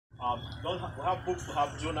We have books, we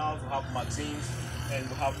have journals, we have magazines, and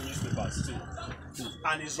we have newspapers too.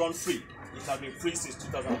 And it's run free. It has been free since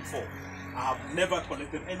 2004. I have never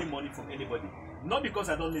collected any money from anybody. Not because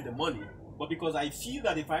I don't need the money, but because I feel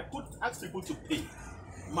that if I ask people to pay,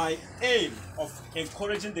 my aim of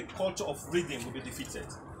encouraging the culture of reading will be defeated.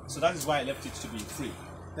 So that is why I left it to be free.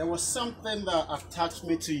 There was something that attached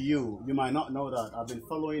me to you. You might not know that. I've been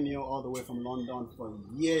following you all the way from London for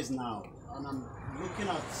years now. And I'm looking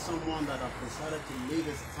at someone that have decided to leave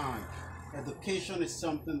his time. Education is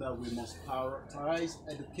something that we must prioritize.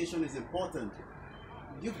 Education is important.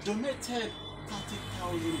 You've donated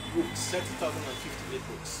 30,000 books. 30,058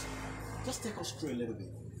 books. Just take us through a little bit.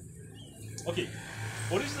 Okay.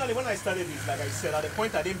 Originally, when I started it, like I said, at the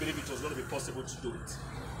point I didn't believe it was going to be possible to do it.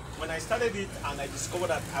 When I started it and I discovered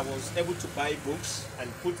that I was able to buy books and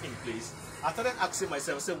put in place, I started asking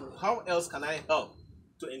myself, how else can I help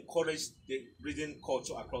to encourage the reading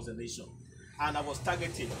culture across the nation? And I was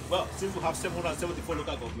targeting, well, since we have 774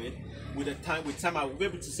 local government, with time I will be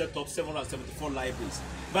able to set up 774 libraries.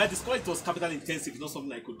 But I discovered it was capital intensive, not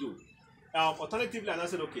something I could do. Alternatively, and I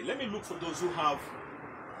said, okay, let me look for those who have,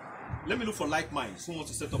 let me look for like minds who want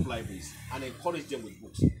to set up libraries and encourage them with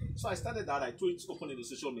books. So I started that, I threw it open in the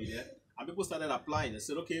social media, and people started applying. I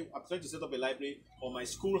said, okay, I'm trying to set up a library, or my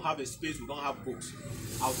school have a space, we don't have books.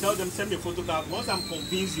 I'll tell them, send me a photograph. Once I'm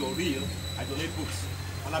convinced you're real, I donate books.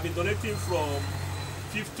 And I've been donating from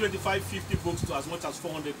 25, 50 books to as much as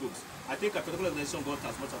 400 books. I think a particular organization got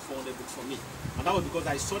as much as 400 books from me. And that was because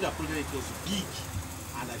I saw their project, it was big,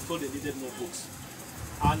 and I thought they needed more books.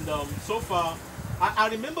 And so far, I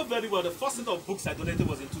remember very well the first set of books I donated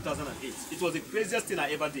was in 2008. It was the craziest thing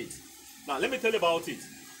I ever did. Now, let me tell you about it.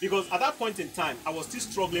 Because at that point in time, I was still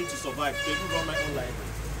struggling to survive, to even run my own library.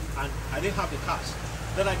 And I didn't have the cash.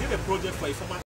 Then I did a project for a former